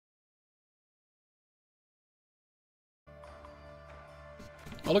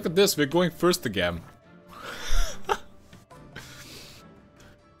Oh, look at this, we're going first again.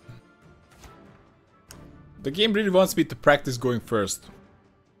 The game really wants me to practice going first.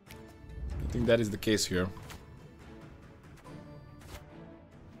 I think that is the case here.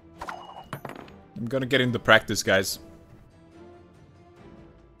 I'm gonna get into practice, guys.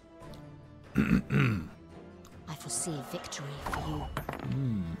 I foresee victory for you.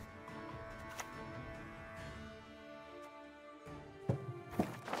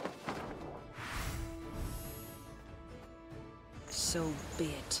 So be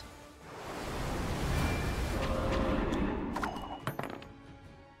it.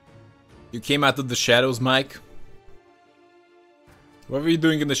 You came out of the shadows, Mike? What were you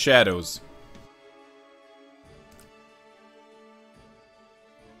doing in the shadows?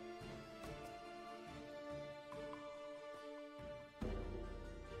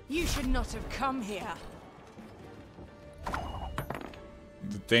 You should not have come here.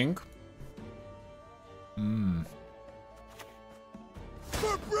 The thing?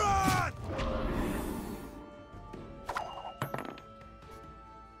 For blood!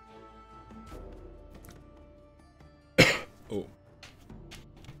 Oh.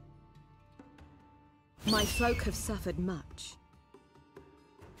 My folk have suffered much.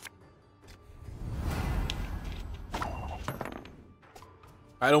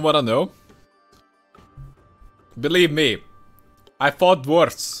 I don't wanna know. Believe me, I fought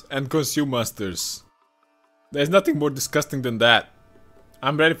dwarfs and consume monsters. There's nothing more disgusting than that.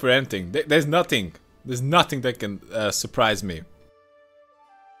 I'm ready for anything. There's nothing that can surprise me.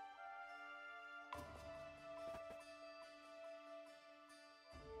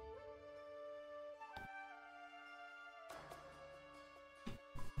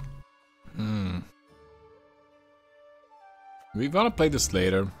 We wanna play this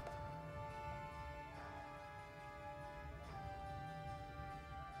later.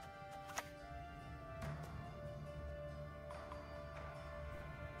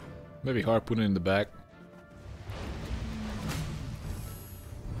 Maybe harpoon it in the back.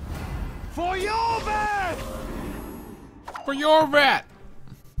 For your vet! For your rat!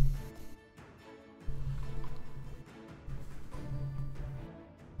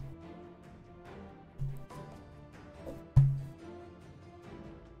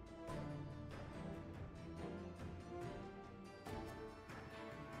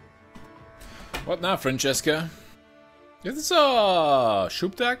 What now, Francesca? Is this a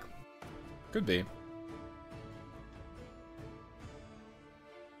shoop tag? Could be.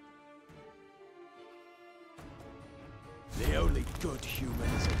 The only good human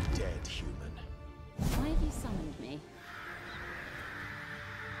is a dead human. Why have you summoned me?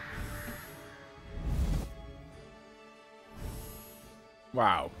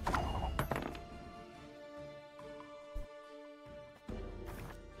 Wow.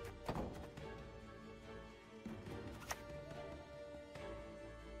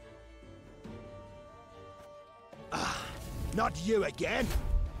 Not you again!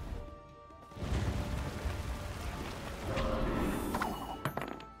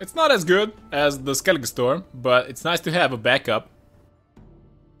 It's not as good as the Skellige Storm, but it's nice to have a backup.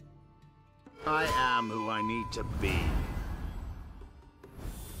 I am who I need to be.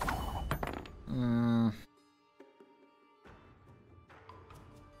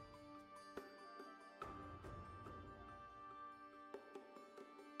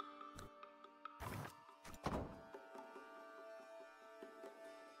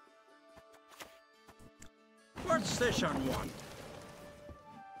 What's this on one?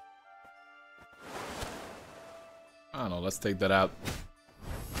 I don't know, let's take that out.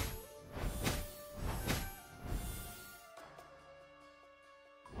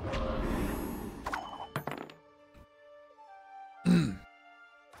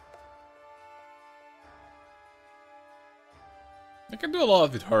 I can do a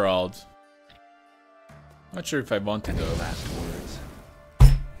lot with Herald. Not sure if I want to though. Last words.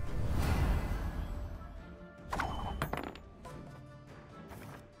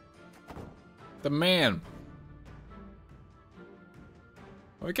 The man.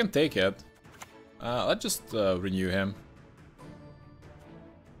 We can take it. Let's just renew him.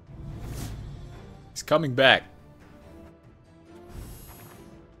 He's coming back.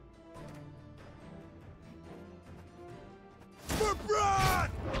 For blood!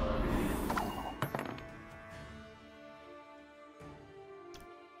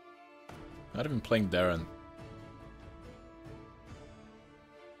 Not even playing Darren.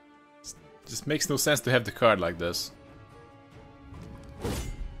 Just makes no sense to have the card like this.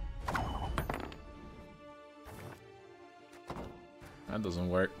 That doesn't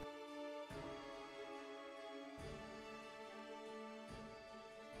work.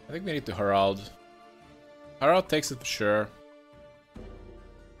 I think we need to Herald. Herald takes it for sure.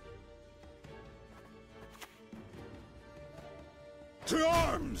 To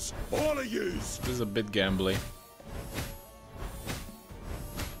arms, all of yous! This is a bit gambly.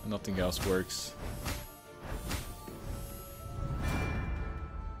 Nothing else works.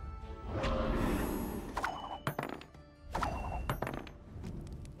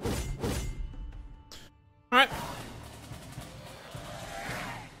 Alright.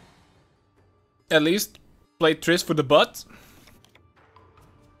 At least play Triss for the butt.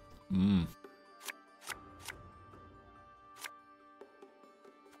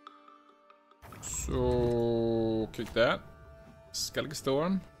 So kick that. Skellig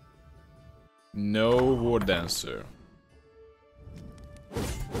Storm. No War Dancer.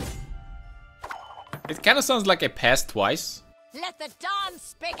 It kind of sounds like I passed twice. Let the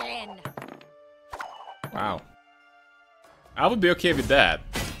dance begin! Wow. I would be okay with that.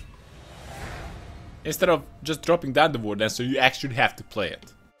 Instead of just dropping down the War Dancer, you actually have to play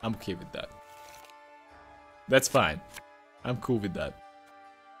it. I'm okay with that. That's fine. I'm cool with that.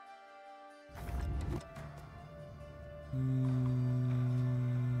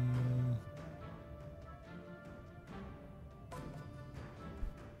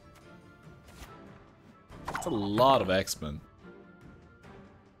 That's a lot of Axemen.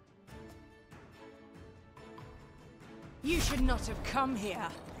 You should not have come here.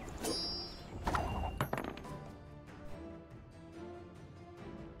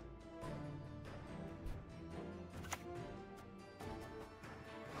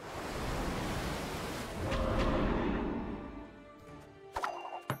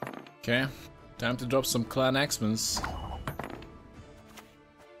 Okay, time to drop some clan Axemens.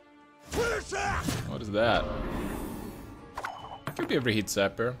 What is that? Could be a reheat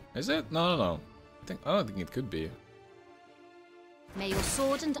zapper. Is it? No. I don't think it could be. May your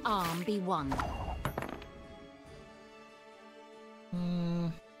sword and arm be one.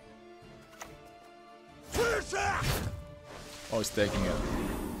 Oh, he's taking it.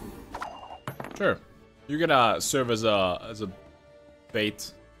 Sure. You're gonna serve as a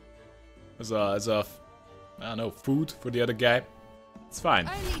bait. As a I don't know, food for the other guy. It's fine.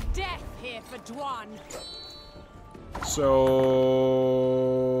 Only death here for Dwan. So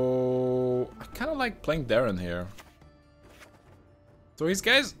I kind of like playing Darren here. So his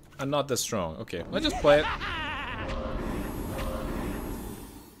guys are not that strong. Okay, let's just play it.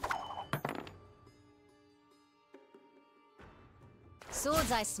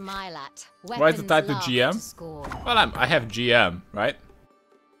 Swords I smile at. Why is the Weapons title laugh GM? to scorn. Well, I have GM, right?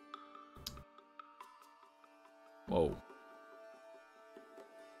 Whoa.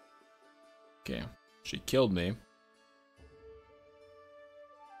 Okay, she killed me.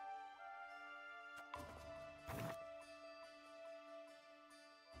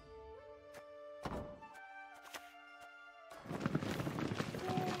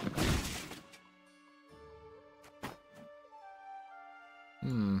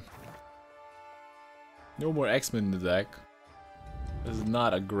 No more Axemen in the deck. This is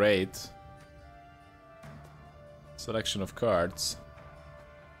not a great selection of cards.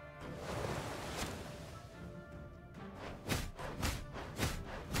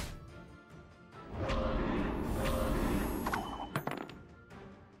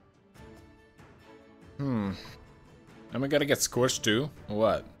 Am I gonna get scorched too, or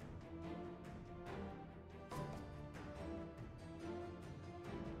what?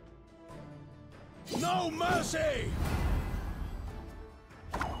 No mercy!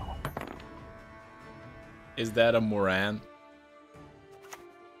 Is that a Moran?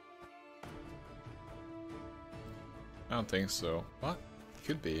 I don't think so. What?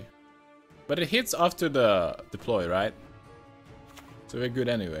 Could be. But it hits after the deploy, right? So we're good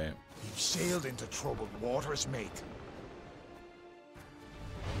anyway. You've sailed into troubled waters, mate.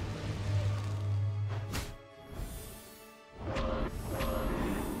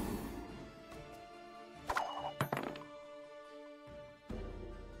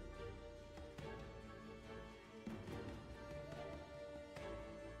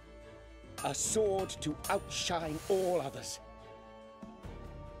 A sword to outshine all others.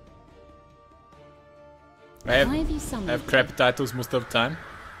 I have crappy titles most of the time.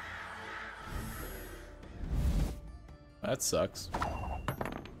 That sucks.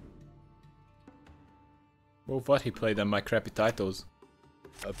 Well, what he played on my crappy titles.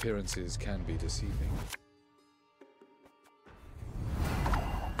 Appearances can be deceiving.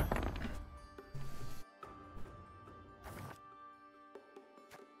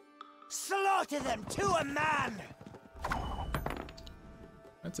 Slaughter them to a man!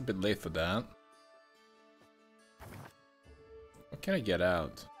 That's a bit late for that. What can I get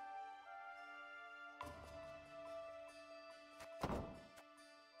out?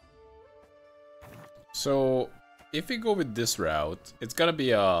 So if we go with this route, it's gonna be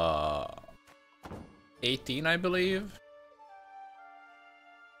 18, I believe.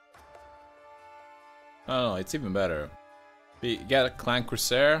 Oh no, it's even better. We get a Clan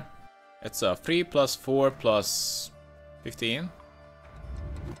Crusader. It's a 3 plus 4 plus 15.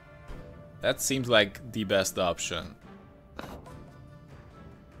 That seems like the best option.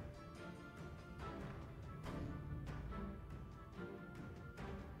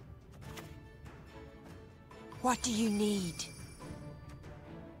 What do you need?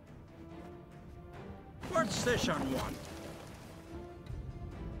 What's this on one?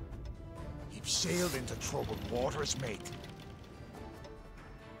 You've sailed into troubled waters, mate.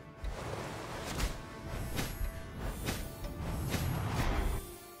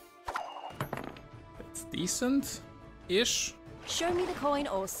 It's decent-ish. Show me the coin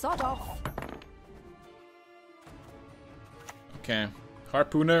or sod off. Okay,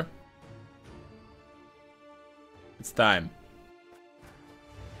 Harpooner. It's time.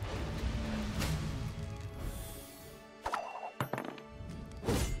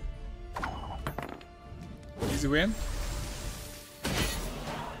 Easy win.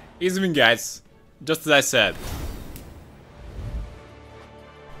 Easy win, guys. Just as I said.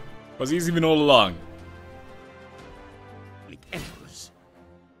 Was easy win all along. Empress.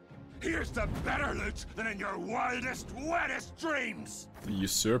 Here's the better loot than in your wildest, wettest dreams. The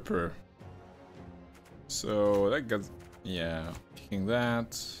usurper. So that got, yeah, kicking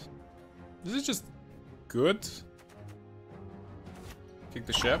that. This is just good. Kick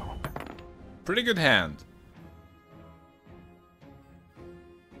the ship. Pretty good hand.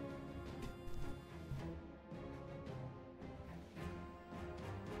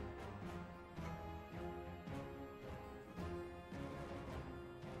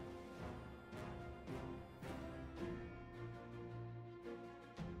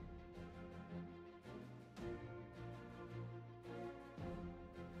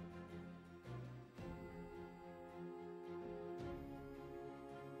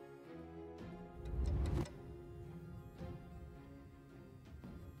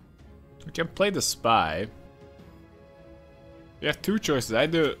 We can play the spy. We have two choices.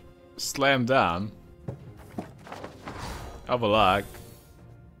 Either slam down. Have a luck.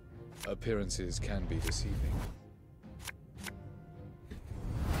 Appearances can be deceiving.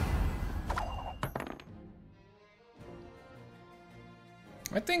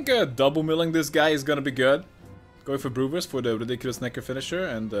 I think double milling this guy is gonna be good. Going for Brewers for the ridiculous necker finisher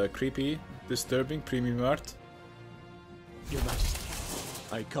and creepy, disturbing premium art. Your Majesty,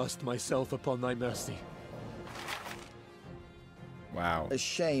 I cast myself upon thy mercy. Wow. A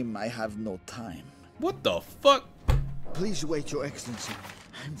shame I have no time. What the fuck? Please wait, Your Excellency.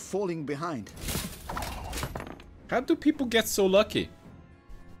 I'm falling behind. How do people get so lucky?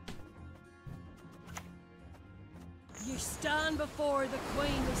 You stand before the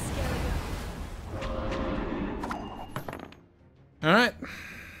Queen of Scoia'tael. Alright.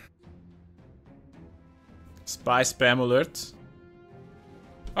 Spy spam alert.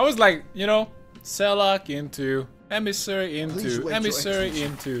 I was like, you know, Selak into emissary into emissary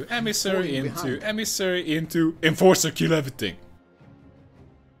into emissary into emissary into enforcer, kill everything.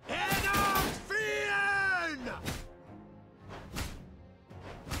 Now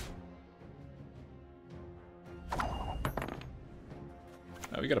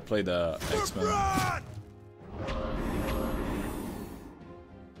we gotta play the Axemen.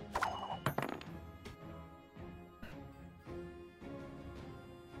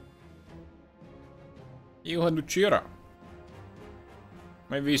 Yuhanuchira.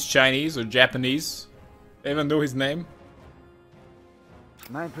 Maybe he's Chinese or Japanese. I even know his name.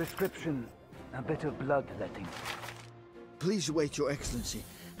 My prescription, a bit of bloodletting. Please wait, Your Excellency.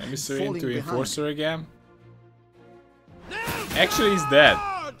 Emissary into enforcer again. Actually, he's dead.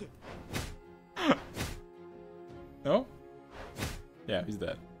 No? Yeah, he's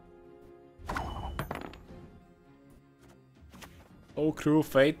dead. Oh, cruel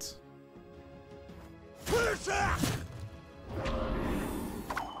fate.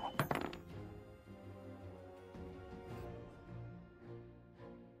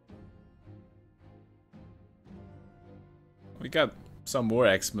 We got some more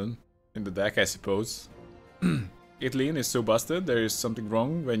Axemen in the deck, I suppose. Itlin is so busted, there is something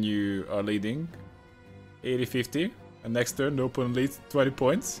wrong when you are leading 80-50, and next turn the opponent leads 20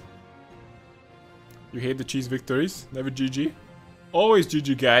 points. You hate the cheese victories, never GG. Always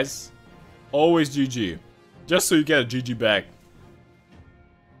GG, guys. Always GG. Just so you get a GG back.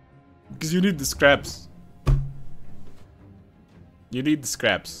 Because you need the scraps. You need the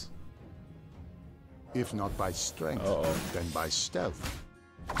scraps. If not by strength, then by stealth.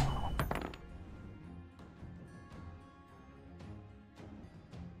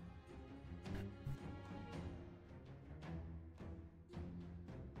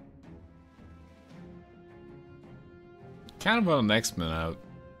 Kind of want an Axemen out.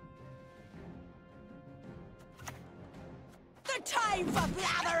 The time for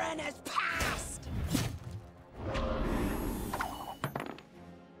blathering is past!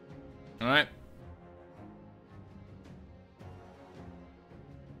 Alright.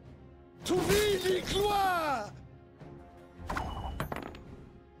 To the gloire!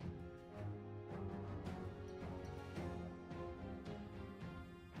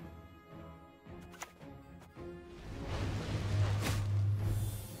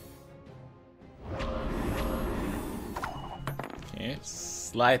 Okay,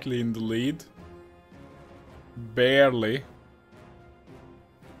 slightly in the lead. Barely.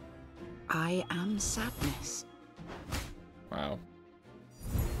 I am sadness. Wow.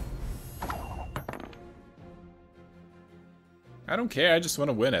 I don't care, I just want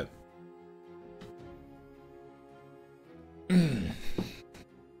to win it.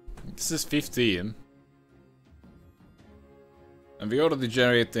 This is 15. And we're already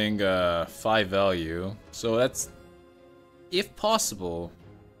generating 5 value. So that's, if possible,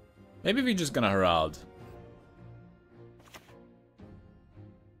 maybe we're just gonna herald.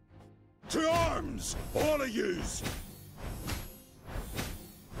 To arms, all of yous!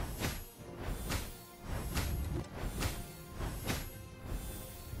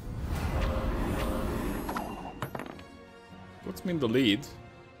 Puts me in the lead.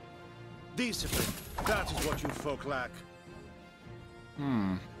 Discipline. That is what you folk lack.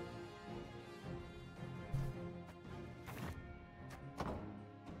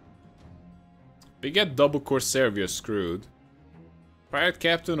 We get double Corsair, we are screwed. Pirate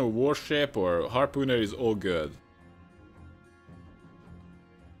Captain or Warship or Harpooner is all good.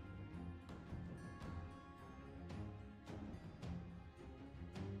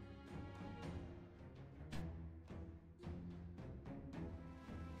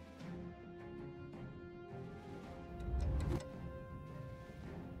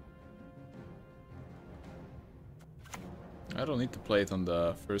 I don't need to play it on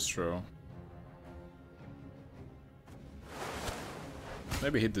the first row.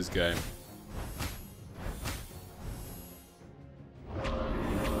 Maybe hit this guy.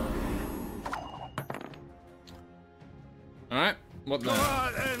 Alright, what now?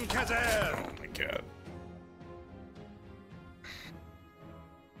 Oh my god.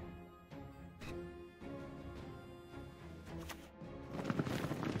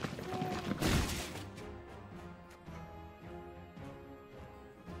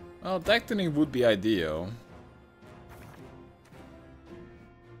 Well, Dactoning would be ideal.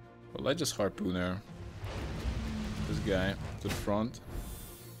 But let's just Harpooner this guy to the front.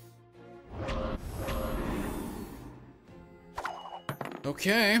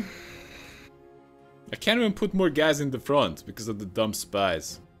 Okay. I can't even put more guys in the front because of the dumb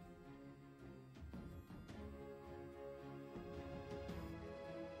spies.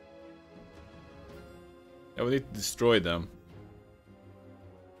 I would need to destroy them.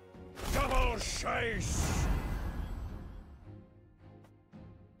 Double chase!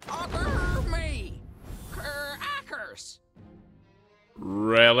 Augur me! Ackers!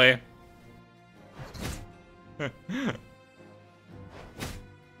 Really?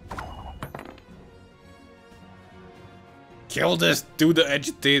 Kill this dude, the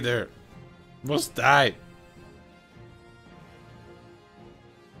agitator. Must die.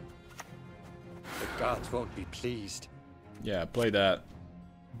 The gods won't be pleased. Yeah, play that.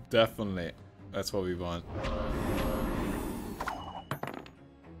 Definitely. That's what we want.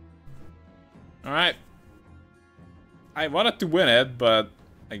 Alright. I wanted to win it, but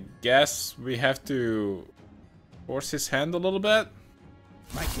I guess we have to force his hand a little bit.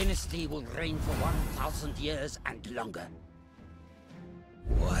 My dynasty will reign for 1,000 years and longer.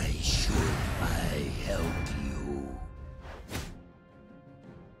 Why should I help you?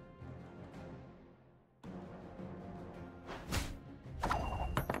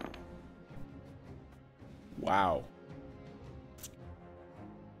 Wow.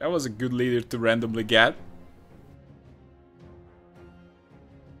 That was a good leader to randomly get.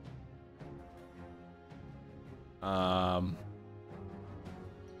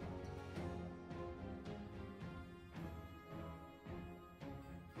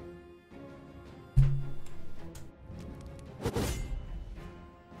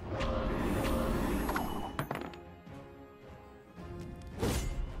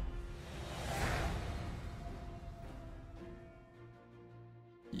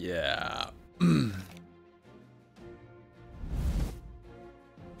 Yeah.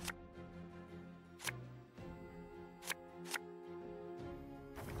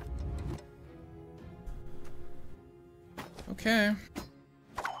 Okay.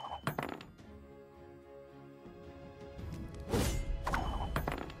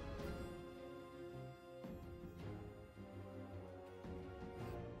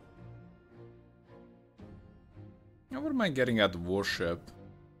 I wouldn't mind getting at the warship.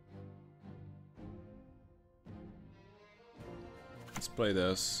 Let's play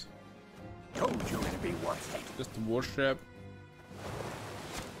this. Told you it'd be worth it. Just the warship.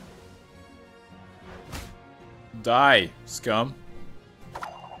 Die, scum.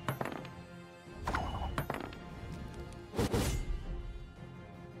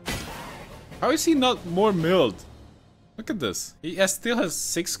 How is he not more milled? Look at this. He still has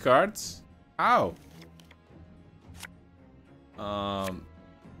 6 cards. How?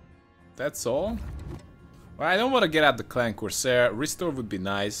 That's all? Well, I don't want to get out the Clan Corsair. Restore would be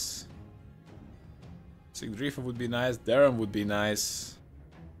nice. Sigdrifa would be nice. Darren would be nice.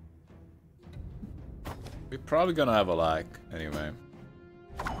 We're probably gonna have a lag anyway.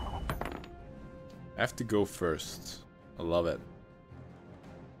 I have to go first. I love it.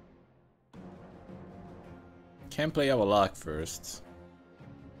 Can't play Avalok first.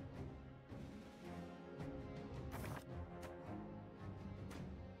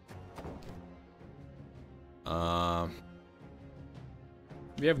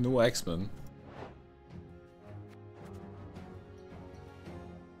 We have no Axemen.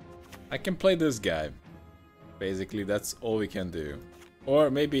 I can play this guy. Basically, that's all we can do.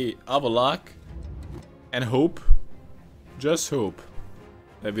 Or maybe Avalok and hope. Just hope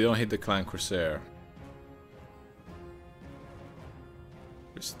that we don't hit the Clan Corsair.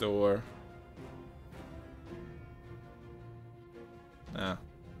 Restore. Nah.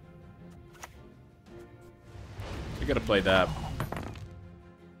 We gotta play that.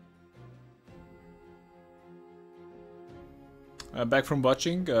 Back from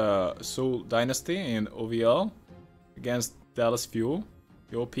watching Soul Dynasty in OVL against Dallas Fuel.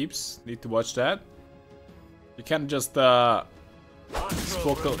 Yo peeps, need to watch that. You can't just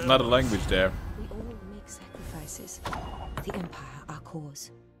spoke another language there. We all make sacrifices. The Empire, our cause.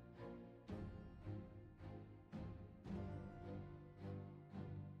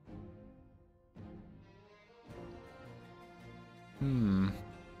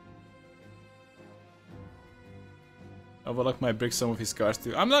 Avalok might break some of his cards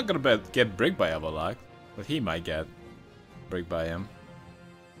too. I'm not gonna get bricked by Avalok, but he might get bricked by him.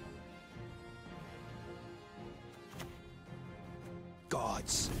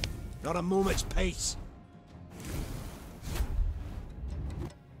 Gods, not a moment's peace.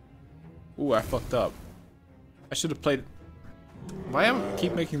 Ooh, I fucked up. I should have played. Why am I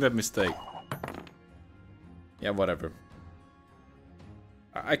keep making that mistake? Yeah, whatever.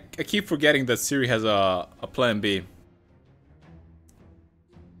 I keep forgetting that Siri has a plan B.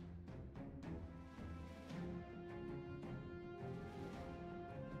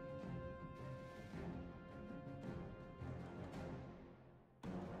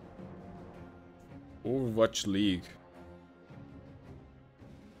 Overwatch League.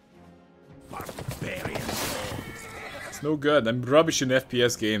 It's no good. I'm rubbish in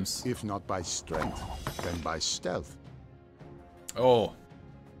FPS games. If not by strength, then by stealth. Oh.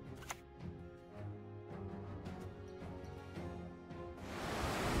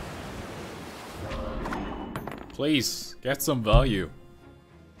 Please, get some value.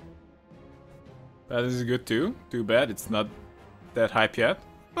 That is good too. Too bad it's not that hype yet.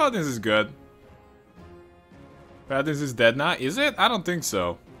 Oh, this is good. Paladins is dead now, is it? I don't think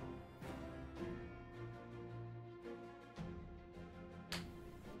so.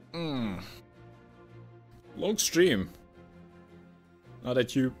 Long stream. Now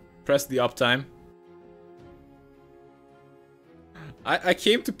that you press the uptime. I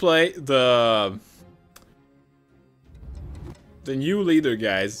came to play the new leader,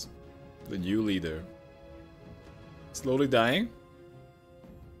 guys. The new leader. Slowly dying?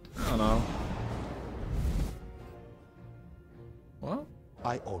 I don't know. What?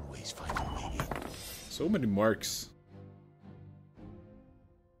 I always find a way in. So many marks.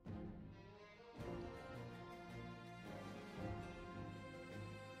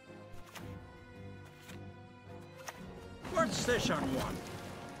 What's this on one?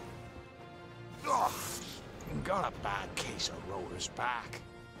 Ugh, got a bad case of rollers back.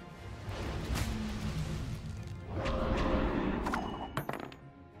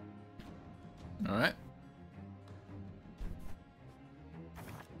 All right.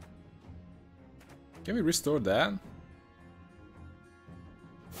 Can we restore that?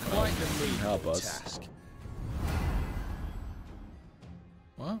 Quite the lead help us. task.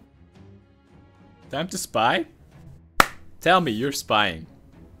 What? Time to spy? Tell me you're spying.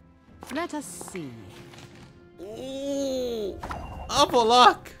 Let us see. Ooh,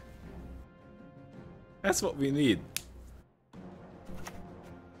 Avalok. That's what we need.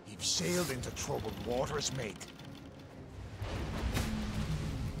 You've sailed into troubled waters, mate.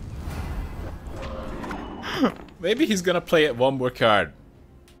 Maybe he's gonna play it one more card.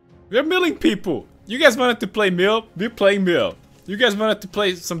 We're milling people. You guys wanted to play mill? We're playing mill. You guys wanted to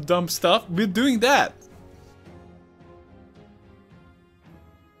play some dumb stuff? We're doing that.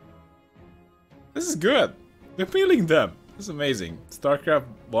 This is good. We're milling them. This is amazing. StarCraft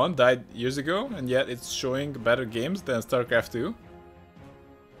 1 died years ago, and yet it's showing better games than StarCraft 2.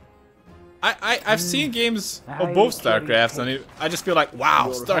 I've seen games of both StarCrafts, and I just feel like, wow,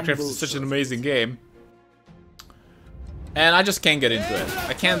 StarCraft is such an amazing game. And I just can't get into it.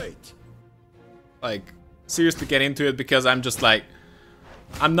 I can't, like, seriously get into it because I'm just like,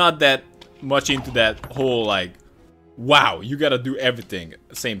 I'm not that much into that whole, like, wow, you gotta do everything at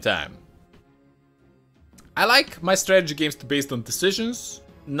the same time. I like my strategy games to be based on decisions,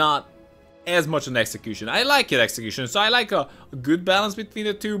 not as much on execution. I like it execution, so I like a good balance between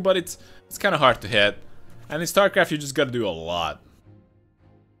the two, but it's kind of hard to hit. And in StarCraft, you just gotta do a lot.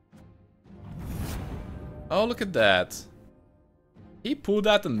 Oh, look at that. He pulled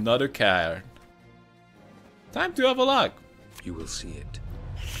out another card. Time to have a look. You will see it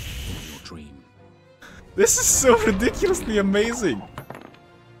in your dream. This is so ridiculously amazing.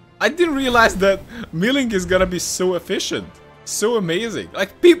 I didn't realize that milling is gonna be so efficient. So amazing.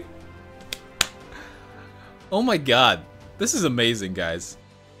 Like, people... Oh my god. This is amazing, guys.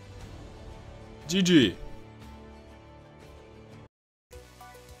 GG.